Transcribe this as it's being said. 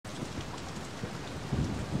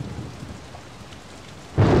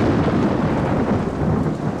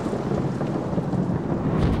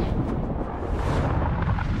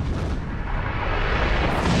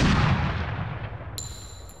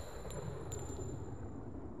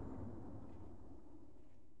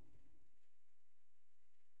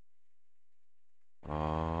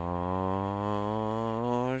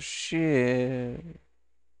shit.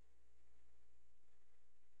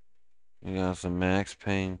 We got some Max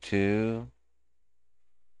Payne 2.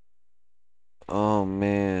 Oh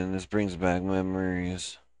man, this brings back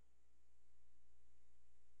memories.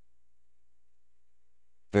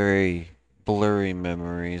 Very blurry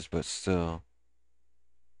memories, but still.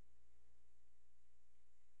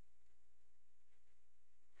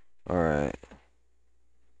 Alright.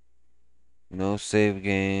 No save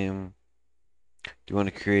game. Do you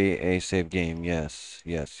want to create a save game? Yes.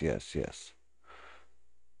 Yes, yes, yes.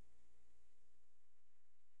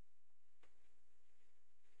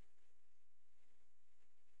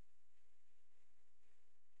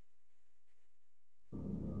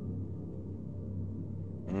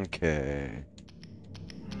 Okay.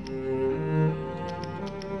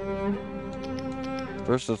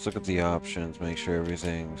 First, let's look at the options, make sure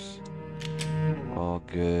everything's all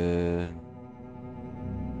good.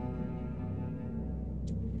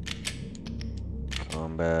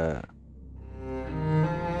 Combat.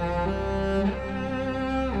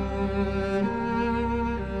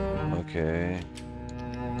 Okay.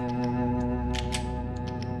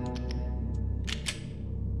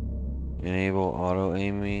 Enable auto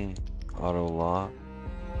aiming, auto lock,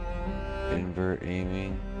 invert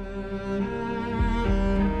aiming.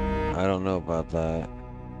 I don't know about that.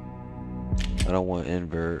 I don't want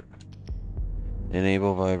invert.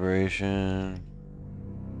 Enable vibration.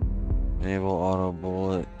 Enable auto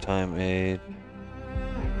bullet time aid.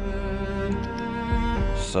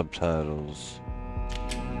 Subtitles.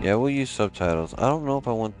 Yeah, we'll use subtitles. I don't know if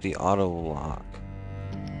I want the auto lock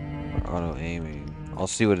or auto aiming. I'll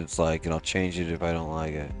see what it's like and I'll change it if I don't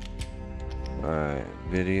like it. Alright,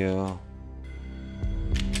 video.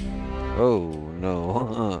 Oh,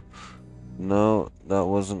 no. No, that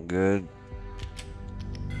wasn't good.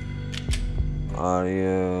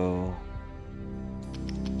 Audio.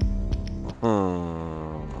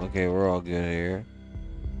 Okay, we're all good here.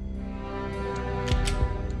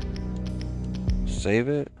 Save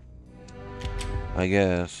it? I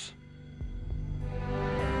guess.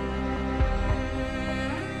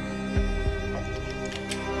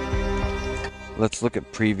 Let's look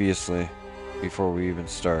at previously before we even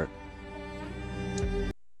start.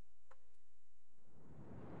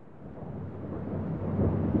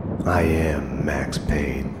 I am Max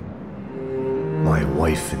Payne. My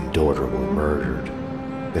wife and daughter were murdered.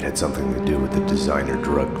 It had something to do with the designer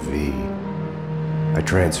drug V. I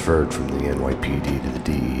transferred from the NYPD to the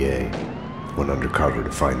DEA, went undercover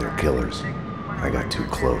to find their killers. I got too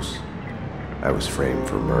close. I was framed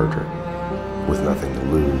for murder. With nothing to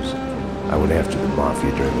lose, I went after the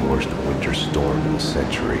Mafia during the worst winter storm in a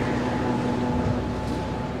century.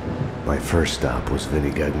 My first stop was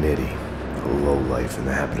Vinny Gagnetti, a lowlife in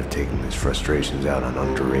the habit of taking his frustrations out on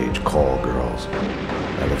underage call girls.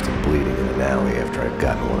 I left him bleeding in an alley after I'd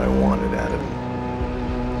gotten what I wanted out of him.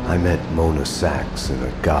 I met Mona Sax in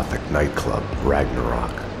a gothic nightclub,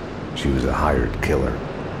 Ragnarok. She was a hired killer.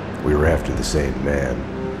 We were after the same man,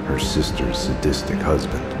 her sister's sadistic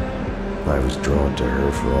husband. I was drawn to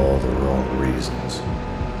her for all the wrong reasons.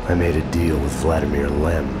 I made a deal with Vladimir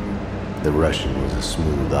Lem. The Russian was a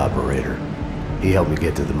smooth operator. He helped me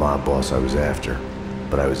get to the mob boss I was after,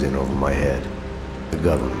 but I was in over my head. The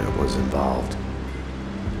government was involved.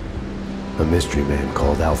 A mystery man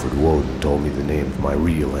called Alfred Woden told me the name of my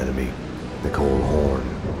real enemy, Nicole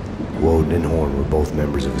Horn. Woden and Horn were both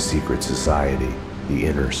members of a secret society, the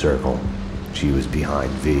Inner Circle. She was behind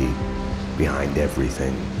V, behind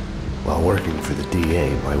everything. While working for the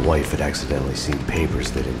DA, my wife had accidentally seen papers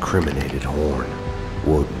that incriminated Horn.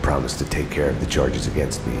 Woden promised to take care of the charges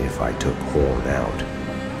against me if I took Horn out.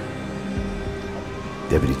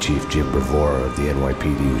 Deputy Chief Jim Bravura of the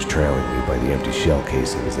NYPD was trailing me by the empty shell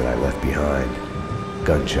casings that I left behind.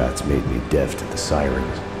 Gunshots made me deaf to the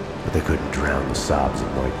sirens, but they couldn't drown the sobs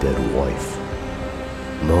of my dead wife.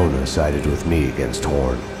 Mona sided with me against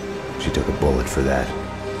Horn. She took a bullet for that.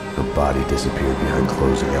 Her body disappeared behind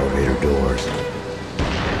closing elevator doors.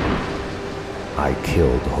 I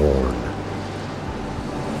killed Horn.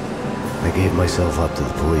 I gave myself up to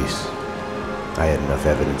the police. I had enough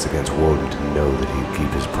evidence against Woden to know that he'd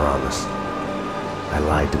keep his promise. I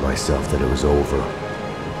lied to myself that it was over.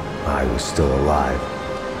 I was still alive.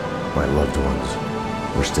 My loved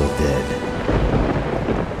ones were still dead.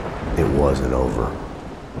 It wasn't over.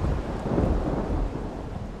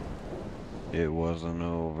 It wasn't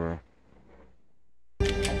over.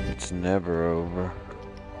 It's never over.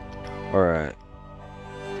 Alright.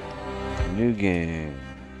 New game.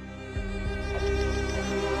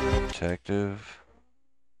 Detective.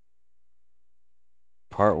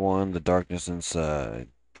 Part 1, The Darkness Inside.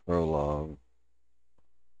 Prologue.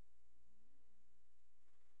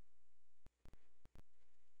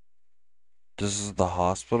 This is the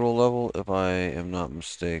hospital level, if I am not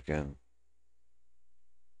mistaken.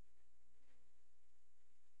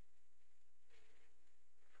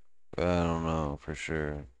 But I don't know for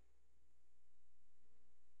sure.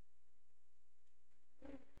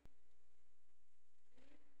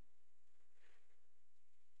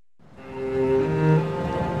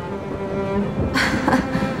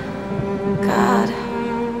 God,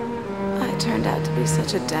 I turned out to be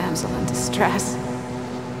such a damsel in distress.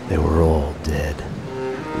 They were all dead.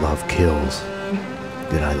 Love kills.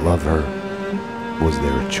 Did I love her? Was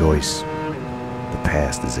there a choice? The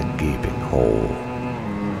past is a gaping hole.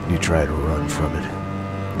 You try to run from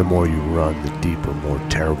it. The more you run, the deeper, more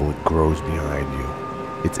terrible it grows behind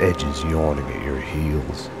you. Its edges yawning at your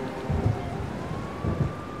heels.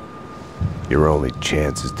 Your only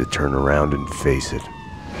chance is to turn around and face it.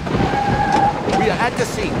 We are at the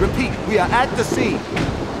scene. Repeat, we are at the scene.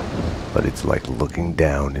 But it's like looking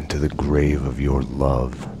down into the grave of your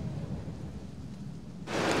love.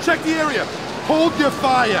 Check the area. Hold your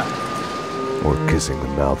fire. Or kissing the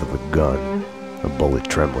mouth of a gun, a bullet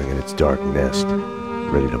trembling in its dark nest,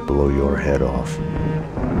 ready to blow your head off.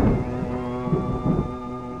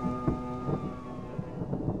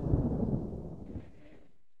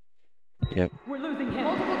 Yep. We're losing him.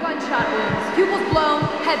 Multiple gunshot wounds. Pupils blown,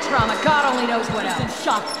 head trauma, God only knows what else. He's in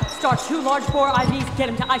shock. Start 2 large bore IVs, get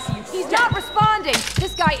him to ICU. He's not responding.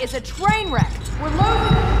 This guy is a train wreck. We're losing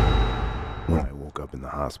him. When I woke up in the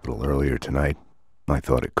hospital earlier tonight, I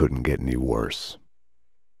thought it couldn't get any worse.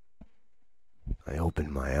 I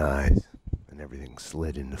opened my eyes, and everything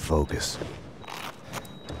slid into focus.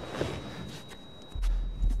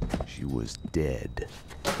 She was dead.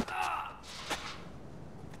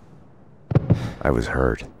 I was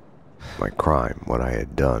hurt. My crime, what I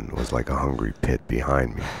had done, was like a hungry pit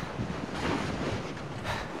behind me.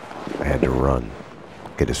 I had to run,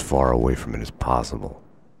 get as far away from it as possible.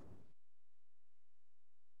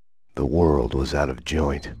 The world was out of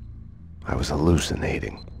joint. I was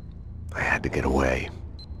hallucinating. I had to get away.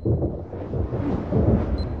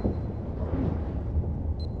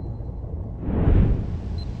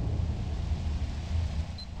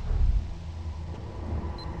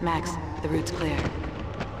 Max, the route's clear.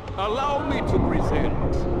 Allow me to present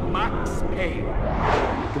Max Payne.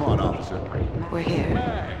 Come on, officer. We're here.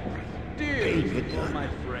 Max, dear for my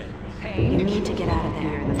friends. You need to get out of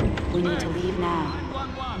there. We need to leave now.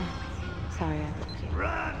 911. Sorry, I left you.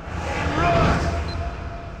 Run! Run!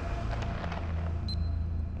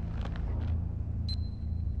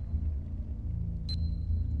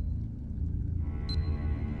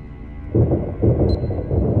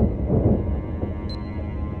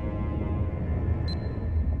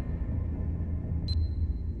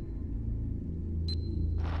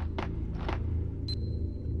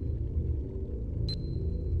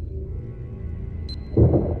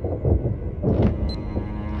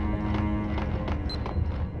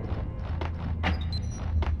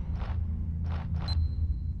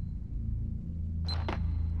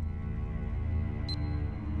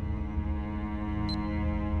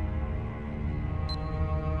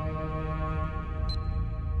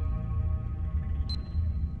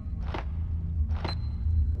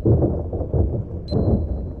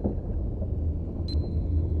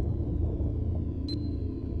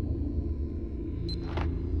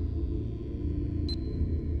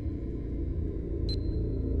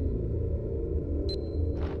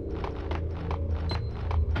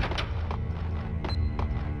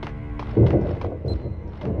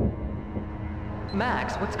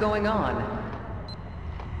 Max, what's going on?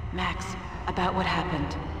 Max, about what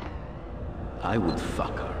happened. I would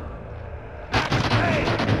fuck her.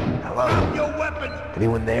 Hello? Drop your weapons!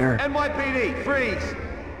 Anyone there? NYPD, freeze!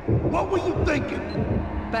 What were you thinking?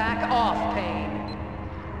 Back off, Payne.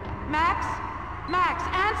 Max? Max,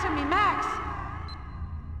 answer me, Max!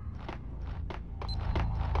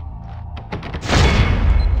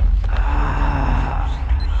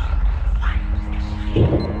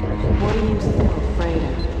 What are you so afraid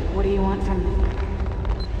of? What do you want from me?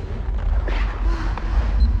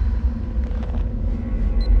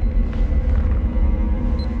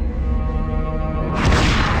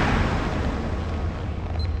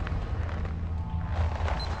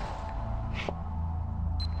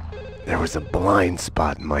 There was a blind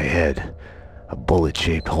spot in my head. A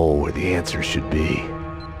bullet-shaped hole where the answer should be.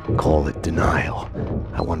 Call it denial.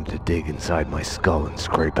 I wanted to dig inside my skull and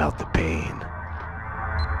scrape out the pain.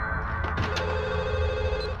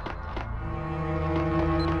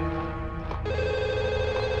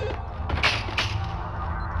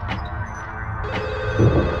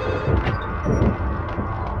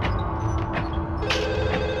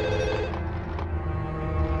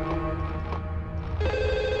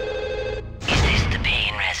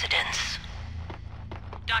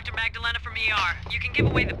 ER. You can give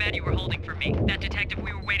away the bed you were holding for me. That detective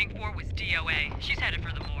we were waiting for was DOA. She's headed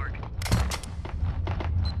for the morgue.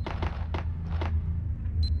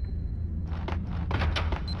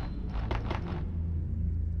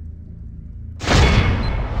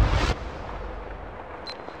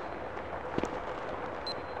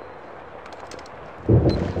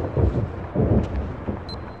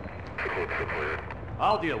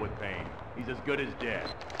 I'll deal with Payne. He's as good as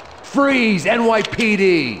dead. Freeze,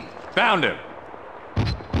 NYPD! Found him.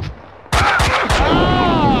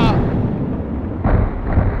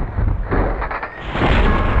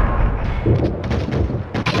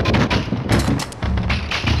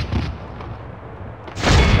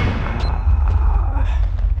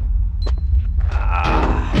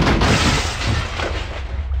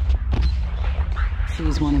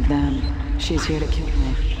 She's one of them. She's here to kill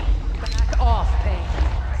me. Back off, Payne.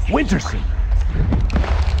 Winterson!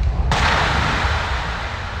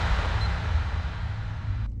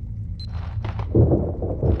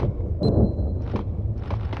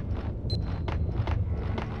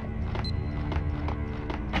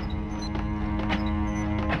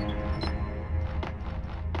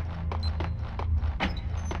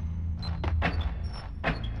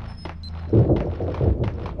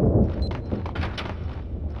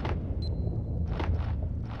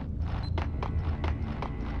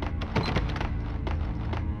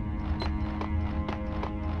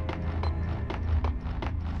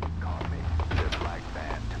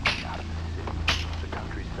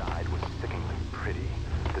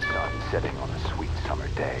 Setting on a sweet summer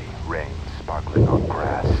day, rain sparkling on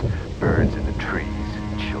grass, birds in the trees,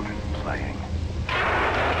 children playing.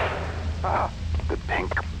 Ah, the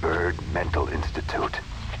Pink Bird Mental Institute.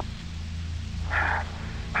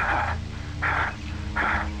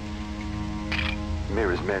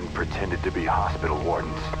 Mira's men pretended to be hospital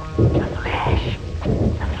wardens. The flesh.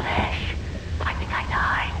 The flesh. I think I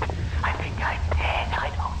died. I think I'm dead. I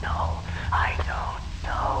don't know. I don't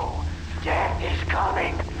know. Death is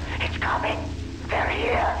coming. It's coming! They're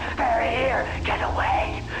here! They're here! Get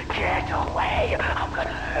away! Get away! I'm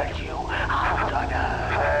gonna hurt you! I'm gonna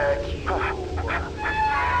hurt you!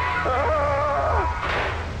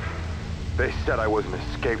 They said I was an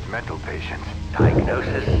escaped mental patient.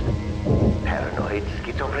 Diagnosis: paranoid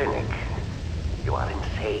schizophrenic. You are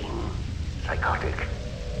insane. Psychotic.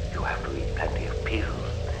 You have to eat plenty of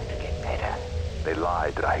pills to get better. They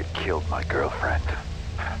lied that I had killed my girlfriend.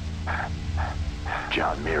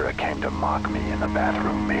 John Mira came to mock me in the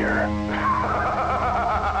bathroom mirror.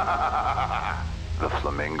 The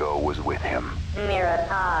flamingo was with him. Mirrors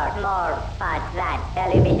are more fun than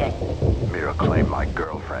television. Mira claimed my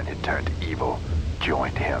girlfriend had turned evil,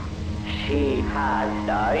 joined him. She has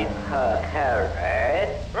dyed her hair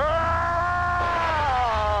red. I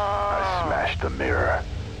smashed the mirror.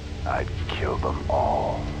 I'd kill them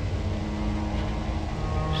all.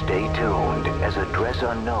 Stay tuned as Address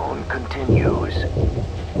Unknown continues.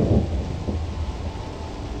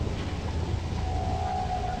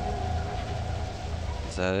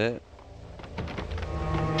 Is that it?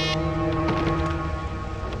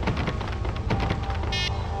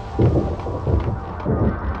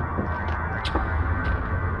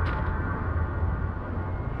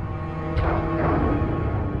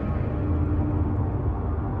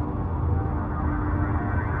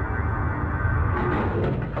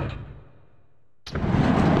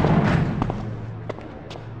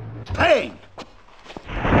 Payne!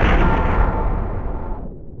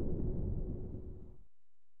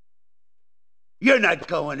 You're not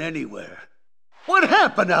going anywhere. What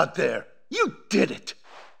happened out there? You did it.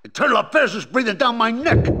 Internal affairs is breathing down my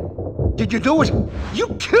neck. Did you do it? You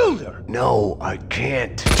killed her. No, I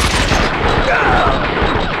can't.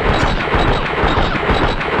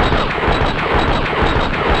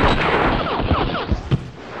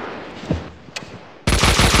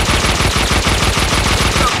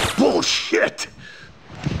 Bullshit!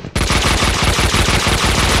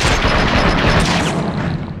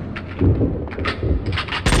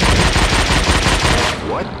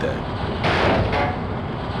 What the?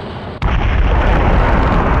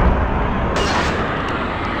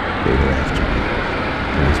 They were after me.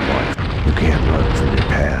 And his wife. You can't run from your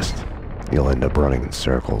past. You'll end up running in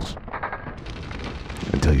circles.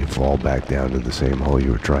 Until you fall back down to the same hole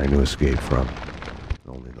you were trying to escape from.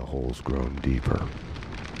 Only the hole's grown deeper.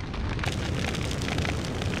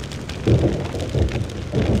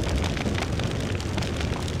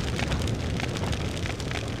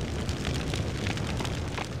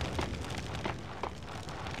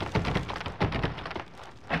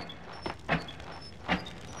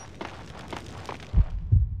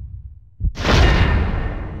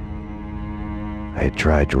 I I had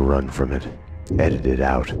tried to run from it, edit it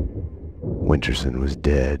out. Winterson was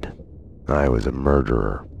dead. I was a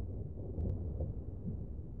murderer.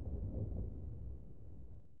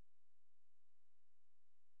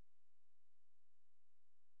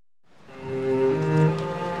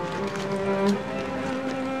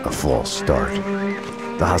 A false start.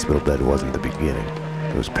 The hospital bed wasn't the beginning.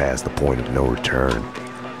 It was past the point of no return.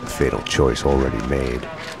 A fatal choice already made,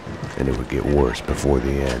 and it would get worse before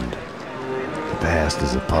the end. The past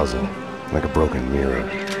is a puzzle, like a broken mirror.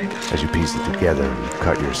 As you piece it together and you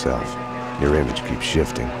cut yourself, your image keeps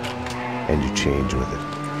shifting, and you change with it.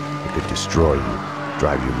 It could destroy you,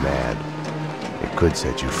 drive you mad. It could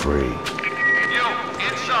set you free. You,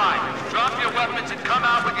 inside! Drop your weapons and come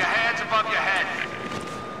out with your hands above your head!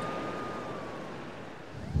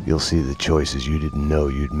 You'll see the choices you didn't know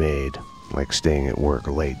you'd made, like staying at work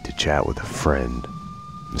late to chat with a friend,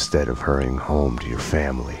 instead of hurrying home to your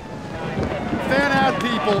family. Fan out,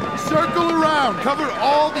 people! Circle around! Cover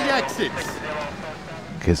all the exits!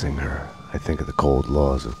 Kissing her, I think of the cold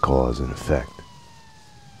laws of cause and effect.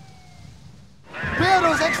 Where are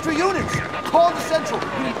those extra units? Call the Central!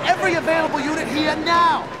 We need every available unit here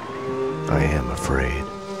now! I am afraid,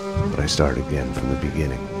 but I start again from the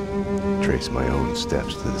beginning. Trace my own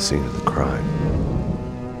steps to the scene of the crime.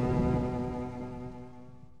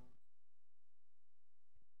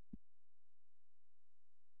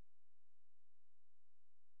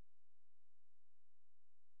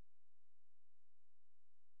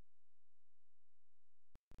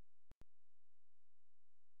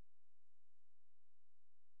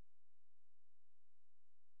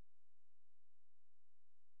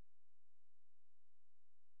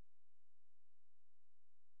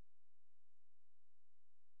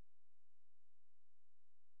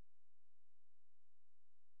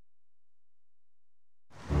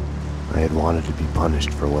 I had wanted to be punished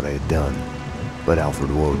for what I had done, but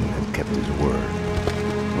Alfred Woden had kept his word.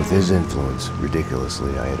 With his influence,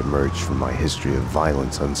 ridiculously, I had emerged from my history of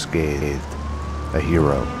violence unscathed. A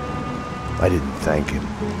hero. I didn't thank him.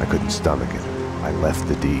 I couldn't stomach it. I left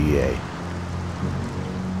the DEA.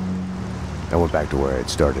 I went back to where I had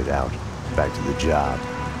started out. Back to the job.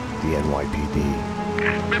 The NYPD.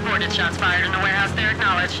 Reported shots fired in the warehouse there,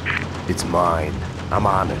 acknowledged. It's mine. I'm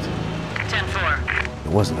on it. 10-4.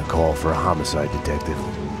 It wasn't a call for a homicide detective,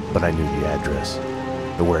 but I knew the address.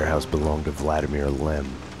 The warehouse belonged to Vladimir Lem.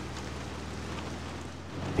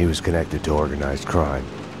 He was connected to organized crime.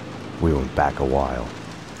 We went back a while,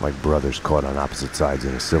 like brothers caught on opposite sides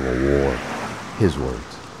in a civil war. His words.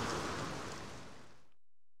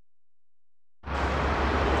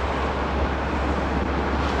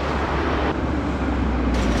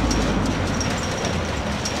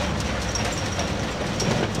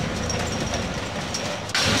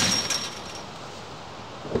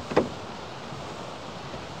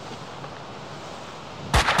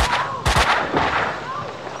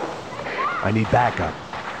 I need backup.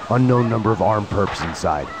 Unknown number of armed perps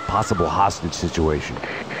inside. Possible hostage situation.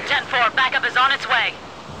 10-4, backup is on its way.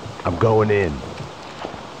 I'm going in.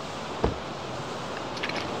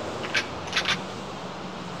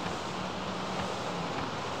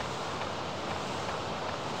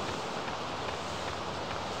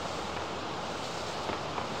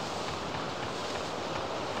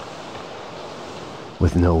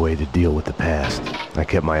 With no way to deal with the past, I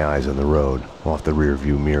kept my eyes on the road, off the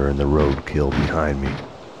rearview mirror and the roadkill behind me.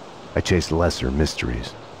 I chased lesser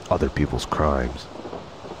mysteries, other people's crimes.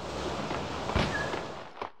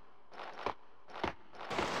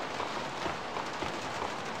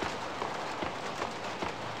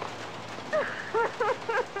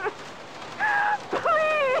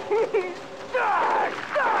 Please! Stop!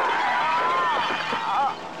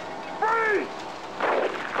 Stop! Freeze!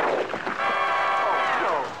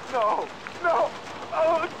 No! No!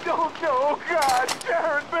 Oh, don't go! God,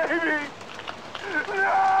 Sharon, baby! No!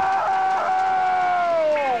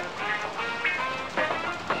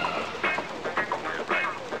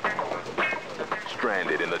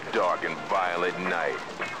 Stranded in the dark and violent night,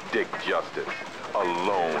 Dick Justice, a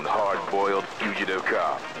lone, hard-boiled fugitive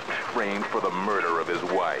cop, framed for the murder of his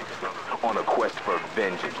wife, on a quest for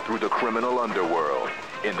vengeance through the criminal underworld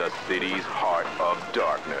in the city's heart of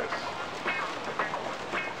darkness.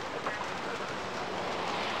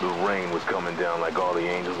 The rain was coming down like all the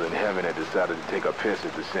angels in heaven had decided to take a piss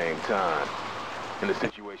at the same time. In a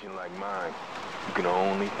situation like mine, you can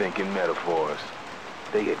only think in metaphors.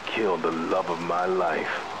 They had killed the love of my life.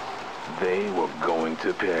 They were going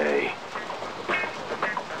to pay.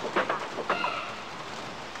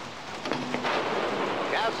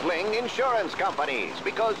 Gasoline Introducing insurance companies,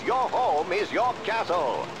 because your home is your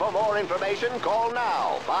castle. For more information, call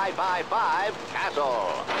now.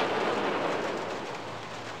 555-CASTLE.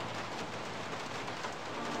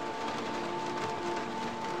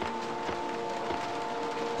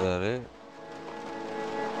 Is that it?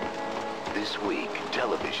 This week,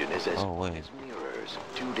 television is as Oh, wait. as mirrors.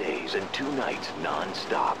 2 days and 2 nights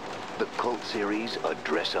non-stop. The cult series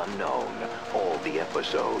Address Unknown. All the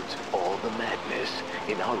episodes, all the madness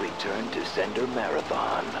in our return to sender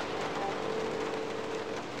marathon.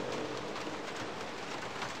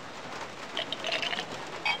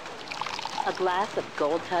 A glass of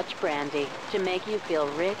Gold Touch brandy to make you feel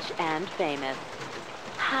rich and famous.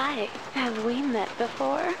 Hi, have we met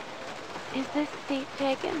before? Is this seat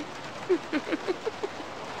taken?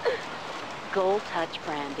 Gold Touch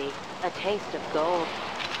brandy, a taste of gold.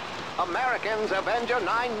 Americans, avenge your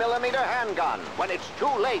 9mm handgun when it's too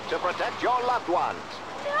late to protect your loved ones.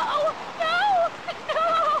 No! No!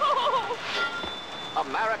 No!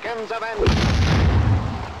 Americans, avenge...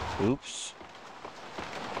 Oops.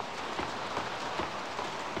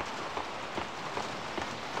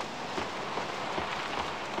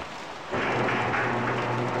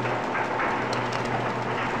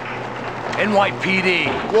 NYPD!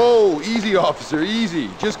 Whoa, easy, officer, easy.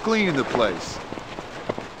 Just cleaning the place.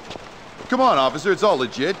 Come on, officer, it's all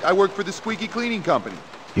legit. I work for the Squeaky Cleaning Company.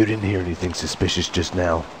 You didn't hear anything suspicious just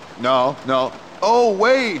now? No. Oh,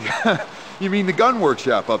 wait! You mean the gun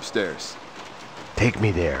workshop upstairs? Take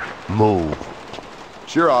me there. Move.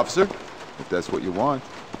 Sure, officer, if that's what you want.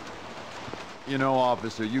 You know,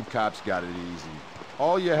 officer, you cops got it easy.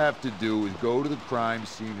 All you have to do is go to the crime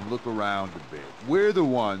scene and look around a bit. We're the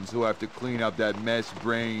ones who have to clean up that mess,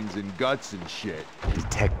 brains and guts and shit.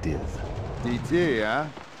 Detective. DT, huh?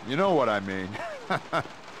 You know what I mean.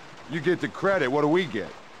 You get the credit, what do we get?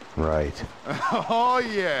 Right. Oh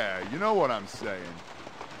yeah, you know what I'm saying.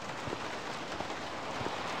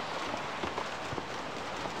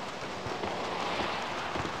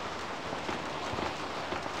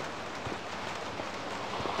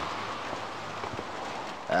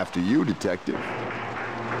 After you, detective.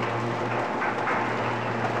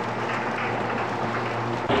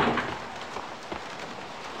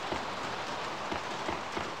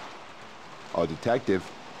 Oh, detective,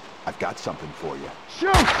 I've got something for you.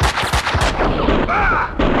 Shoot!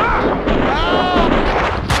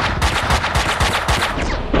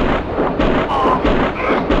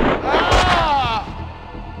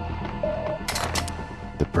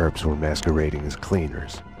 The perps were masquerading as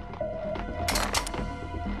cleaners.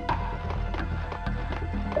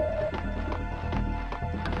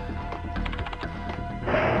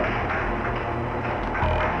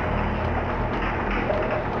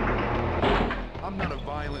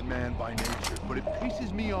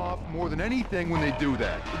 More than anything when they do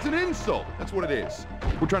that. It's an insult. That's what it is.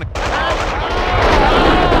 We're trying to...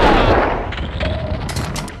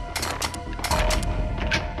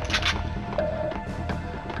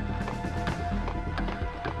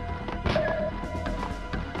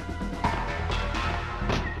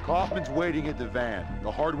 Kaufman's waiting at the van.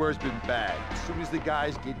 The hardware's been bagged. As soon as the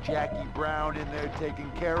guys get Jackie Brown in there taken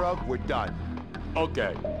care of, we're done.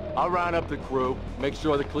 Okay, I'll round up the crew, make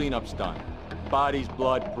sure the cleanup's done. Bodies,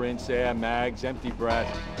 blood, prints, air, mags, empty brass.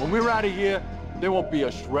 When we're out of here, there won't be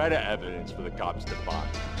a shred of evidence for the cops to find.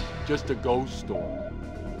 Just a ghost story.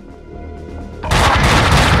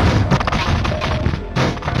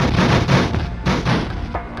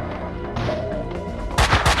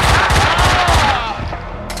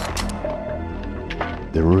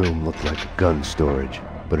 The room looked like gun storage,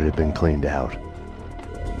 but it had been cleaned out.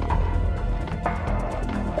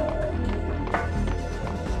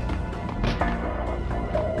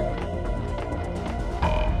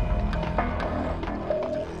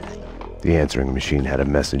 The answering machine had a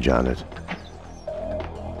message on it.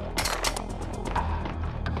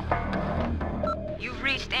 You've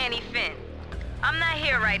reached Annie Finn. I'm not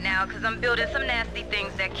here right now because I'm building some nasty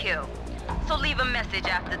things that kill. So leave a message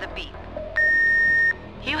after the beep.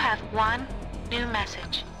 You have one new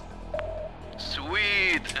message.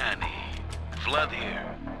 Sweet Annie. Vlad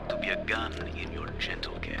here, to be a gun in your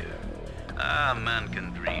gentle care. Ah, man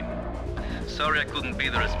can dream. Sorry I couldn't be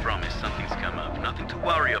there as promised. Something's come up. Nothing to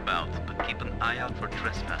worry about, but keep an eye out for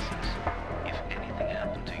trespassers. If anything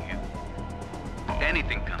happened to you,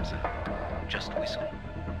 anything comes up, just whistle,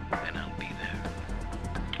 and I'll be there.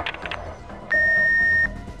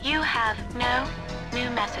 You have no new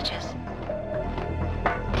messages.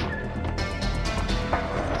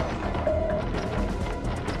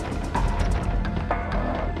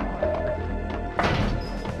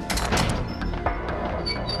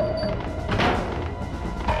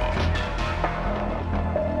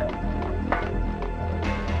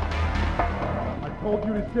 told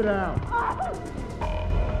you to sit down.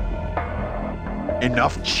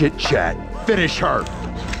 Enough chit-chat. Finish her.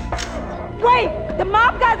 Wait! The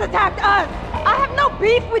mob guys attacked us! I have no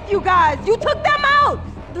beef with you guys! You took them out!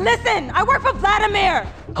 Listen, I work for Vladimir!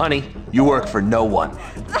 Honey, you work for no one.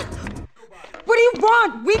 What do you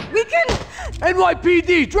want? We can...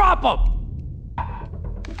 NYPD, drop them!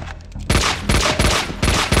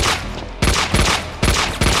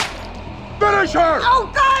 Finish her!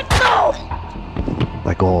 Oh, God, no!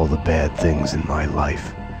 Like all the bad things in my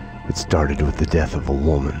life, it started with the death of a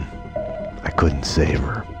woman. I couldn't save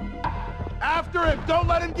her. After him! Don't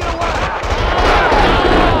let him get away!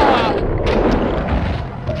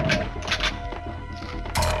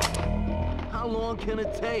 How long can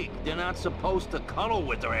it take? They're not supposed to cuddle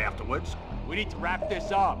with her afterwards. We need to wrap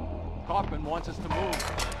this up. Kaufman wants us to move.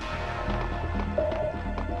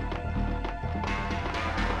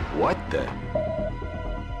 What the?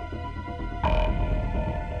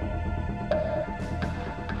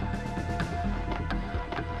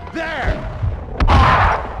 There!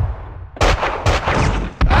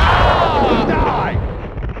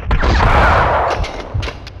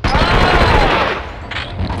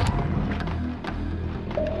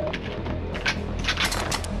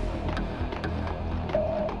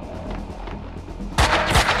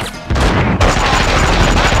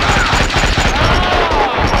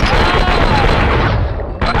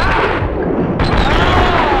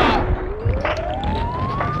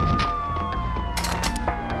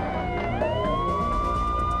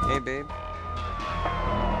 Hey, babe.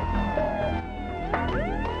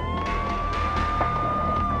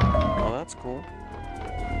 Oh, that's cool.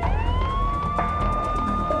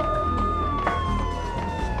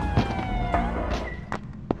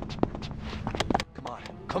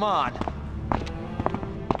 Come on.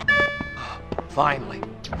 Finally.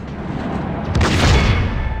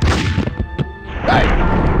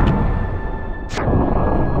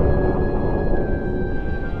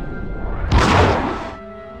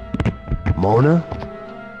 Mona?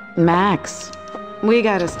 Max, we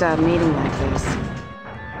gotta stop meeting like this.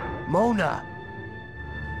 Mona!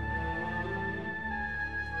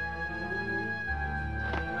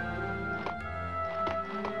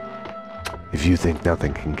 If you think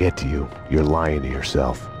nothing can get to you, you're lying to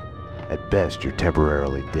yourself. At best, you're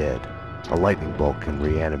temporarily dead. A lightning bolt can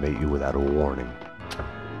reanimate you without a warning.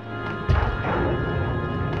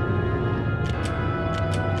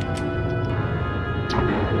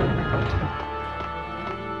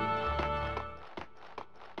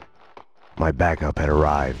 My backup had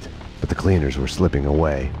arrived, but the cleaners were slipping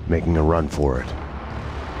away, making a run for it. The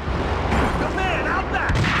man out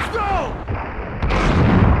back! Go!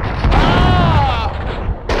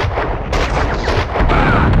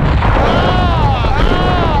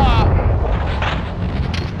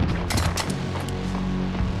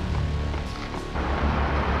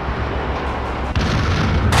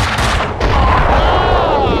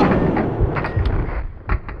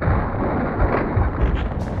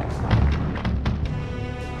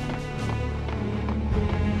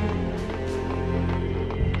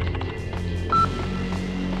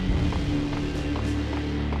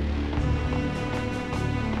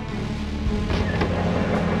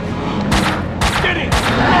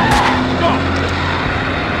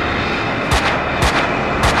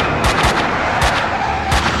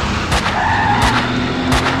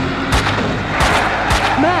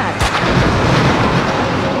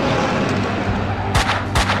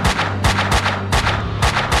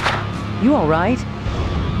 You all right?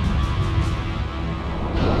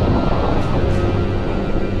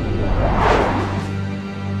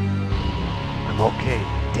 I'm okay,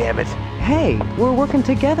 damn it. Hey, we're working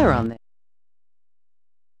together on this.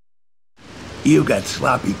 You got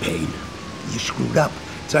sloppy, Payne. You screwed up.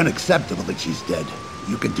 It's unacceptable that she's dead.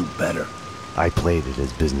 You can do better. I played it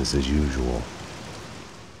as business as usual.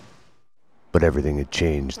 But everything had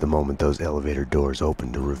changed the moment those elevator doors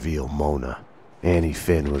opened to reveal Mona. Annie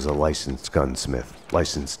Finn was a licensed gunsmith,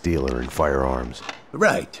 licensed dealer in firearms.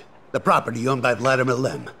 Right. The property owned by Vladimir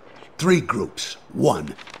Lem. 3 groups.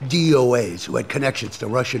 1, DOAs who had connections to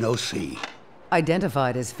Russian OC.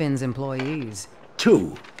 Identified as Finn's employees.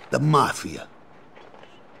 2, the Mafia.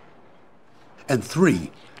 And 3,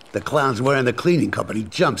 the clowns wearing the cleaning company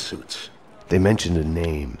jumpsuits. They mentioned a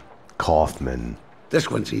name, Kaufman. This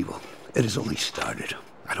one's evil. It has only started.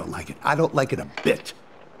 I don't like it. I don't like it a bit.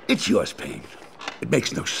 It's yours, Payne. It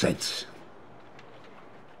makes no sense.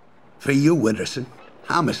 For you, Winterson,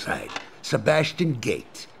 homicide, Sebastian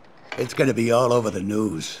Gate. It's gonna be all over the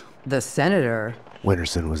news. The senator.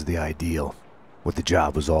 Winterson was the ideal. What the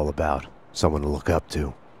job was all about. Someone to look up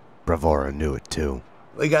to. Bravura knew it too.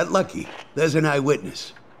 We got lucky. There's an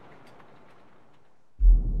eyewitness.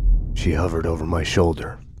 She hovered over my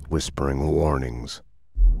shoulder, whispering warnings.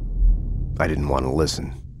 I didn't want to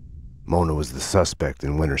listen. Mona was the suspect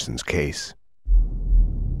in Winterson's case.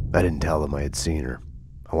 I didn't tell them I had seen her.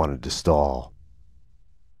 I wanted to stall.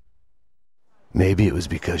 Maybe it was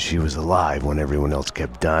because she was alive when everyone else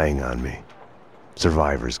kept dying on me.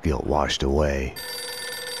 Survivor's guilt washed away.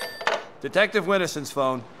 Detective Winterson's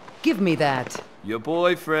phone. Give me that. Your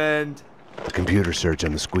boyfriend. The computer search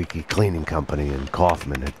on the squeaky cleaning company in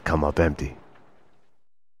Kaufman had come up empty.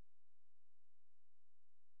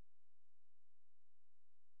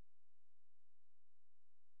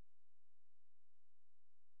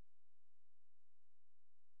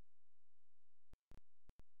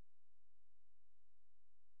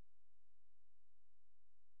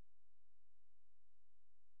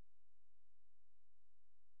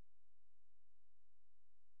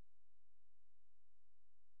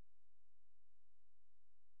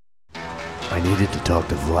 I needed to talk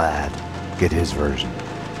to Vlad, get his version,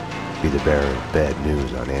 be the bearer of bad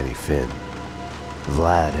news on Annie Finn.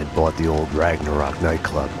 Vlad had bought the old Ragnarok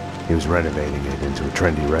nightclub. He was renovating it into a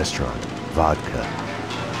trendy restaurant, Vodka.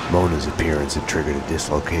 Mona's appearance had triggered a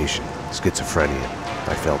dislocation, schizophrenia.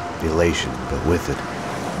 I felt elation, but with it,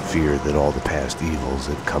 fear that all the past evils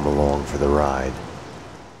had come along for the ride.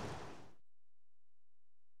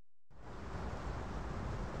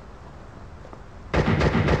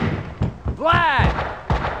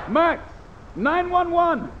 Vlad! Max!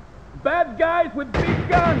 911! Bad guys with big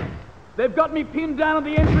guns! They've got me pinned down at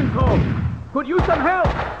the entrance hall! Could use some help!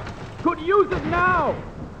 Could use it now!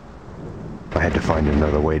 I had to find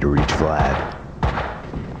another way to reach Vlad.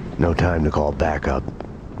 No time to call backup.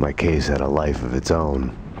 My case had a life of its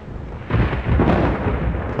own.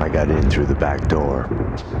 I got in through the back door.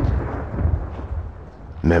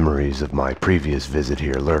 Memories of my previous visit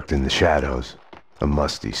here lurked in the shadows. A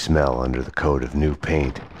musty smell under the coat of new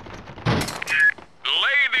paint.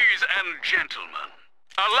 Ladies and gentlemen,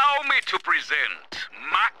 allow me to present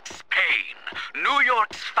Max Payne, New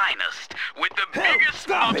York's finest, with the biggest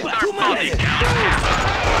monster body count.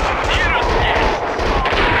 Dearest guests,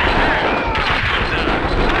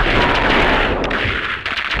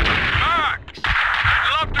 Max,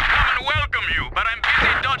 I'd love to come and welcome you, but I'm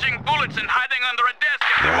busy dodging bullets and hiding under a desk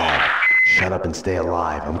at the moment. Shut up and stay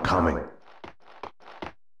alive. I'm coming.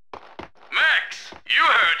 Max, you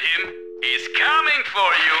heard him. He's coming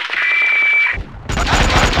for you.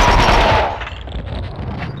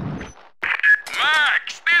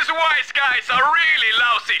 Max, these wise guys are really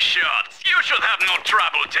lousy shots. You should have no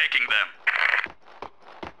trouble taking them.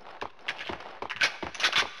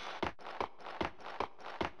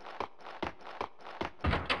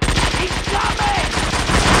 He's coming!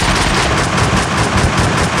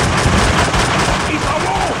 He's a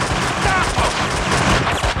wolf! Stop him!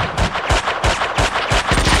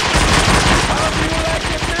 How do you like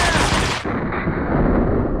it now?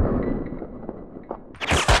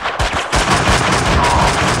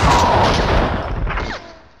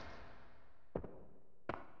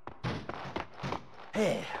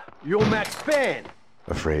 Hey, you're Max Payne.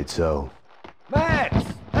 Afraid so. Max!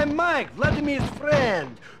 I'm Mike, Vladimir's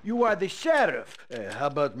friend. You are the sheriff. How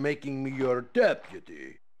about making me your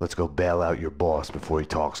deputy? Let's go bail out your boss before he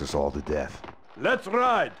talks us all to death. Let's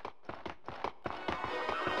ride.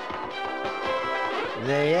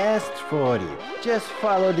 They asked for it. Just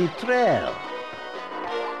follow the trail.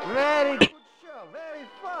 Very good show, very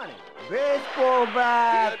funny. Baseball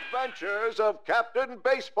bat. The Adventures of Captain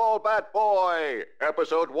Baseball Bat Boy,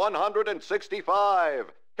 episode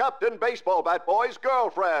 165. Captain Baseball Bat Boy's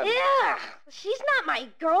girlfriend. Yeah, she's not my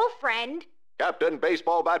girlfriend. Captain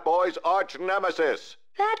Baseball Bat Boy's arch nemesis.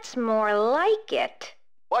 That's more like it.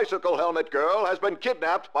 Bicycle Helmet Girl has been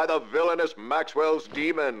kidnapped by the villainous Maxwell's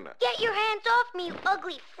demon. Get your hands off me, you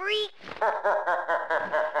ugly freak.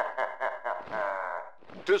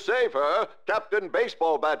 To save her, Captain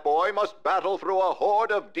Baseball Bat Boy must battle through a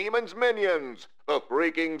horde of demons' minions, the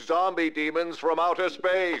freaking zombie demons from outer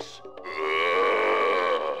space.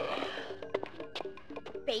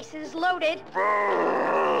 Bases loaded.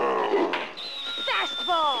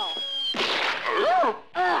 Fastball.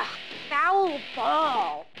 Ugh, foul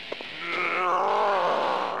ball.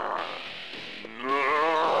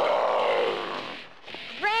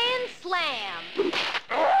 Grand slam.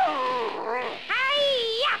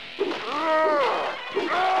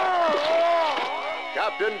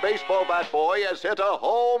 Captain Baseball Bat Boy has hit a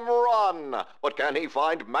home run. But can he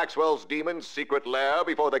find Maxwell's demon's secret lair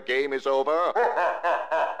before the game is over?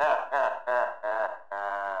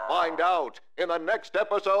 Find out in the next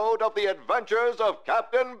episode of The Adventures of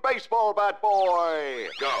Captain Baseball Bat Boy.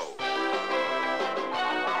 Go.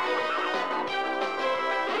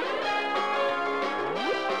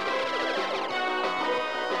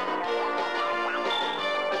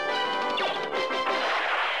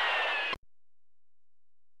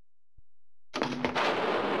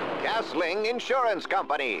 Castling Insurance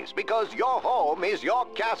Companies, because your home is your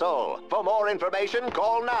castle. For more information,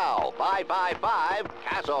 call now.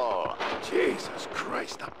 555-CASTLE. Jesus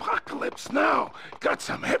Christ, apocalypse now. Got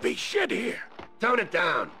some heavy shit here. Tone it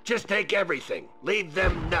down. Just take everything. Leave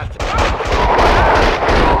them nothing.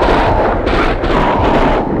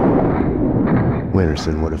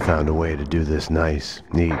 Winterson would have found a way to do this nice,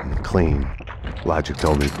 neat, and clean. Logic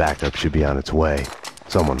told me backup should be on its way.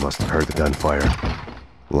 Someone must have heard the gunfire.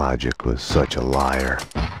 Logic was such a liar.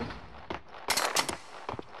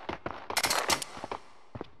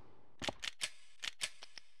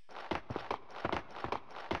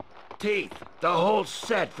 Teeth. The whole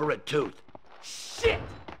set for a tooth. Shit!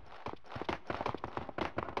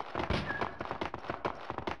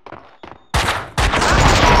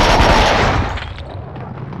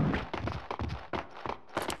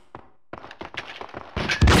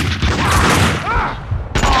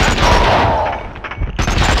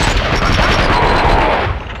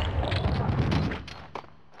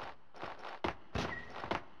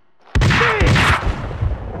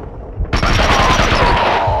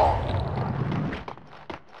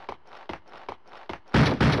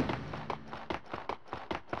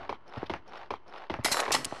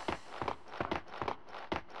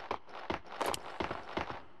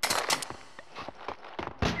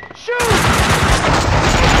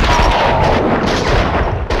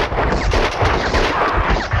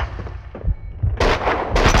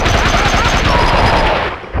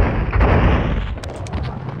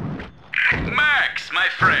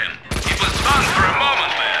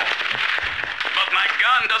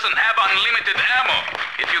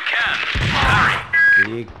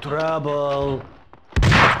 Trouble.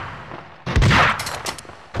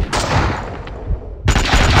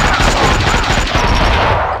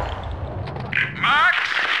 Max?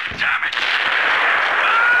 Damn it.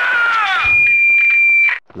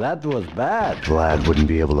 That was bad. Vlad wouldn't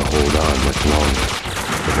be able to hold on much longer,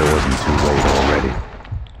 if it wasn't too late already.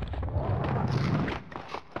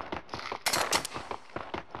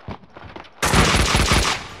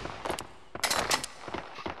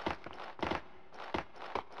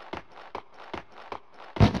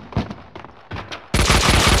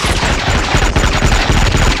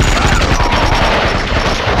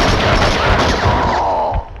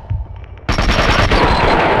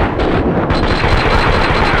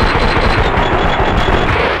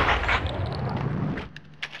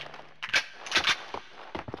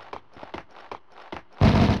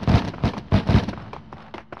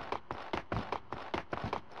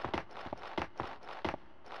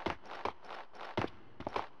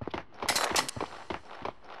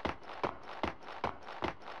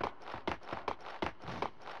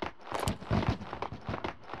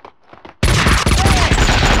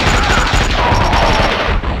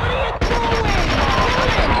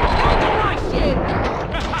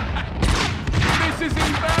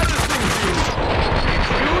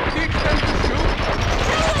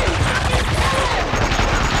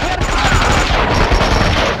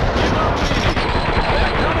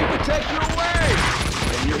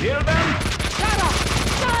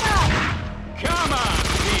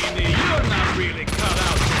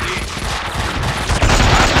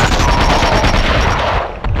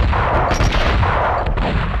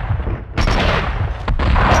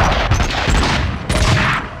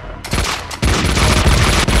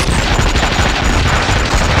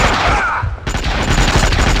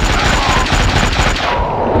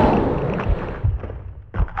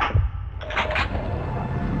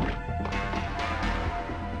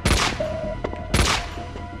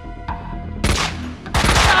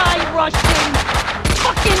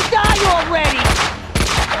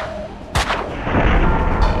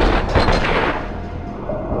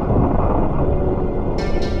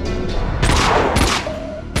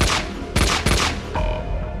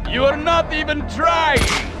 You're not even trying!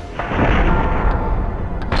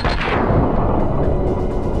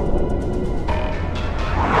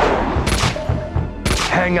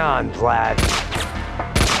 Hang on, Vlad.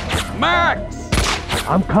 Max!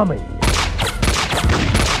 I'm coming.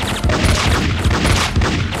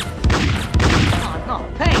 Oh, no,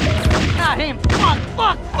 Payne! Not him!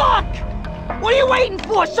 Fuck! What are you waiting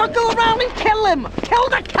for? Circle around and kill him! Kill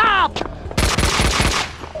the cop!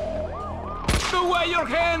 The way your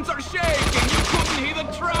hands are shaking, you couldn't hear the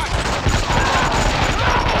track!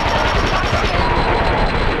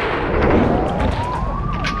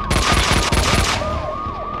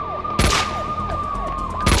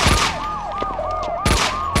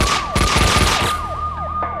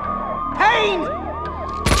 Payne!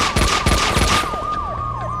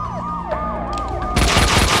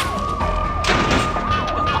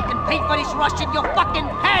 You fucking pay for this, Russian! You fucking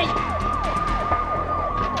pay!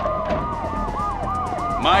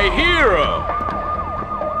 My hero!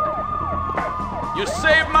 You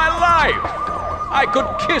saved my life! I could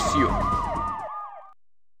kiss you!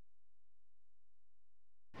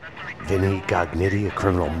 Vinny Gognitti, a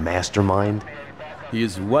criminal mastermind? He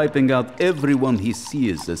is wiping out everyone he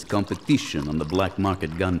sees as competition on the black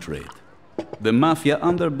market gun trade. The mafia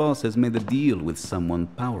underboss has made a deal with someone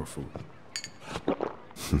powerful.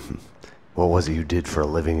 What was it you did for a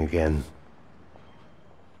living again?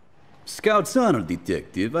 Scout's honor,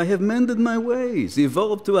 detective. I have mended my ways,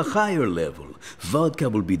 evolved to a higher level. Vodka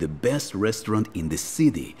will be the best restaurant in the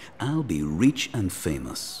city. I'll be rich and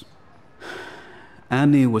famous.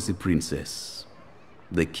 Annie was a princess.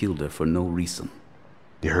 They killed her for no reason.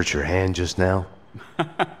 You hurt your hand just now?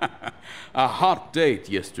 A hot date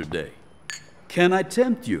yesterday. Can I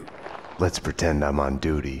tempt you? Let's pretend I'm on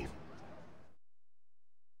duty.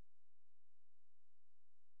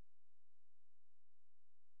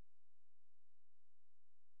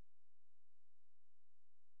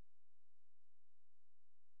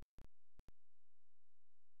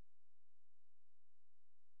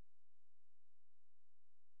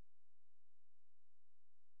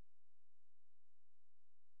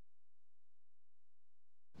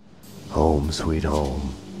 Home, sweet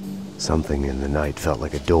home. Something in the night felt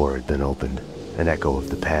like a door had been opened, an echo of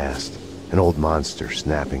the past, an old monster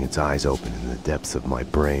snapping its eyes open in the depths of my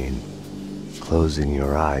brain. Closing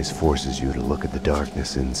your eyes forces you to look at the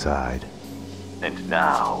darkness inside. And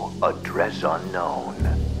now, address unknown.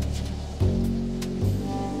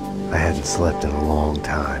 I hadn't slept in a long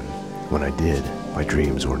time. When I did, my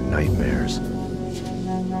dreams were nightmares.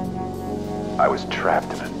 I was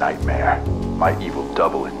trapped in a nightmare. My evil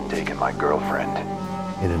double had taken my girlfriend.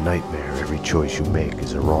 In a nightmare, every choice you make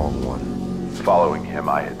is a wrong one. Following him,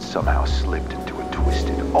 I had somehow slipped into a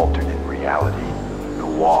twisted alternate reality.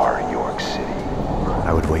 Noir, York City.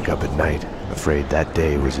 I would wake up at night, afraid that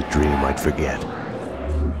day was a dream I'd forget.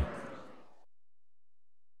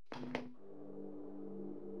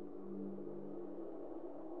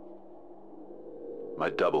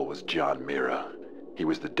 My double was John Mira. He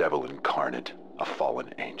was the devil incarnate, a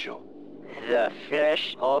fallen angel. The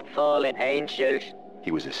flesh of fallen angels. He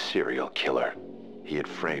was a serial killer. He had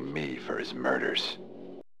framed me for his murders.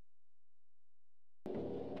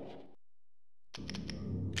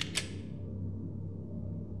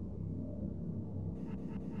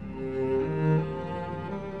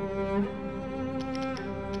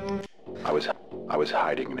 I was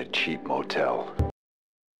hiding in a cheap motel.